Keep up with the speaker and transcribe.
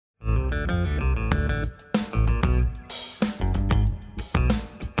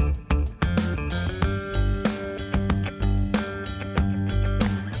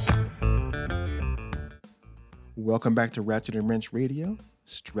Welcome back to Ratchet+Wrench Radio,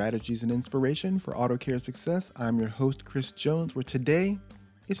 strategies and inspiration for auto care success. I'm your host, Chris Jones, where today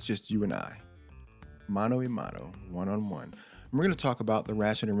it's just you and I, mano a mano, one-on-one. And we're going to talk about the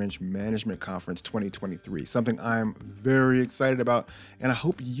Ratchet+Wrench Management Conference 2023, something I'm very excited about, and I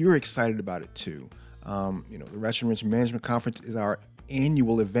hope you're excited about it too. The Ratchet+Wrench Management Conference is our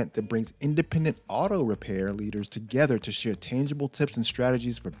annual event that brings independent auto repair leaders together to share tangible tips and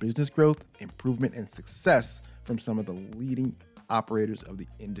strategies for business growth, improvement, and success from some of the leading operators of the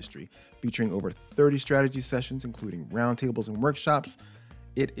industry, featuring over 30 strategy sessions, including roundtables and workshops.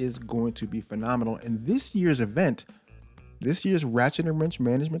 It is going to be phenomenal. And this year's Ratchet+Wrench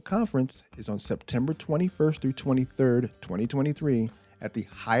Management Conference is on September 21st through 23rd, 2023 at the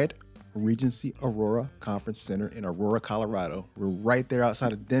Hyatt Regency Aurora Conference Center in Aurora, Colorado. We're right there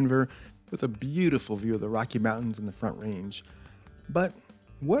outside of Denver with a beautiful view of the Rocky Mountains and the Front Range. But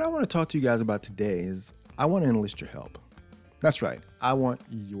what I want to talk to you guys about today is I want to enlist your help. That's right. I want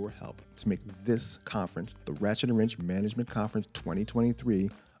your help to make this conference, the Ratchet+Wrench Management Conference 2023,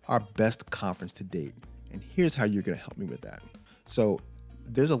 our best conference to date. And here's how you're going to help me with that. So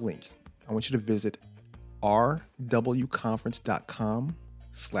there's a link. I want you to visit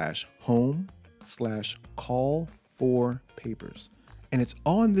rwconference.com/home/call4papers. And it's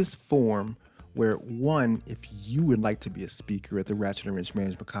on this form where, one, if you would like to be a speaker at the Ratchet+Wrench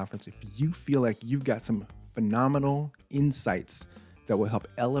Management Conference, if you feel like you've got some phenomenal insights that will help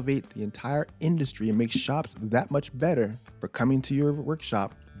elevate the entire industry and make shops that much better for coming to your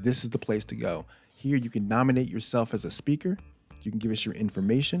workshop, this is the place to go. Here you can nominate yourself as a speaker. You can give us your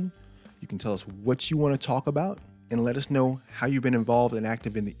information. You can tell us what you want to talk about and let us know how you've been involved and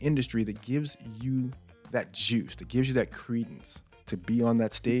active in the industry that gives you that juice, that gives you that credence to be on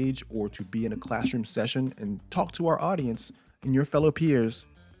that stage or to be in a classroom session and talk to our audience and your fellow peers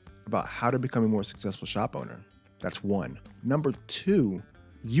about how to become a more successful shop owner. That's one. Number two,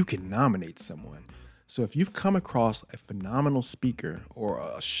 you can nominate someone. So if you've come across a phenomenal speaker or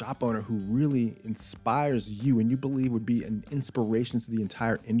a shop owner who really inspires you and you believe would be an inspiration to the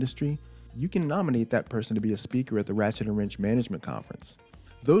entire industry, you can nominate that person to be a speaker at the Ratchet+Wrench Management Conference.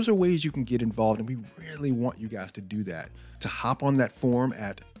 Those are ways you can get involved, and we really want you guys to do that. To hop on that form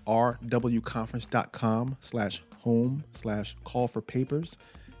at rwconference.com/home/call4papers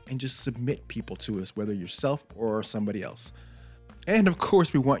and just submit people to us, whether yourself or somebody else. And of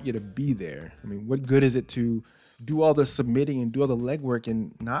course, we want you to be there. I mean, what good is it to do all the submitting and do all the legwork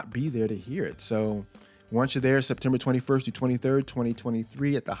and not be there to hear it? So once you're there, September 21st to 23rd,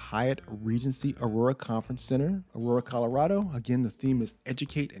 2023 at the Hyatt Regency Aurora Conference Center, Aurora, Colorado. Again, the theme is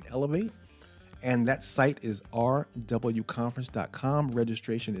Educate and Elevate. And that site is rwconference.com.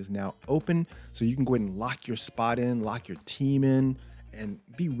 Registration is now open. So you can go ahead and lock your spot in, lock your team in, and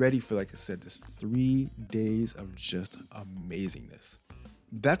be ready for, like I said, this 3 days of just amazingness.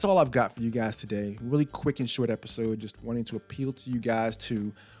 That's all I've got for you guys today. Really quick and short episode, just wanting to appeal to you guys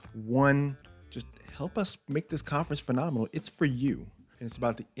to, one, just help us make this conference phenomenal. It's for you. And it's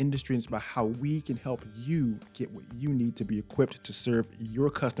about the industry. And it's about how we can help you get what you need to be equipped to serve your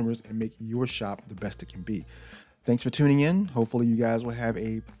customers and make your shop the best it can be. Thanks for tuning in. Hopefully you guys will have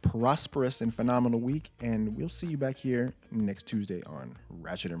a prosperous and phenomenal week. And we'll see you back here next Tuesday on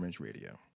Ratchet+Wrench Radio.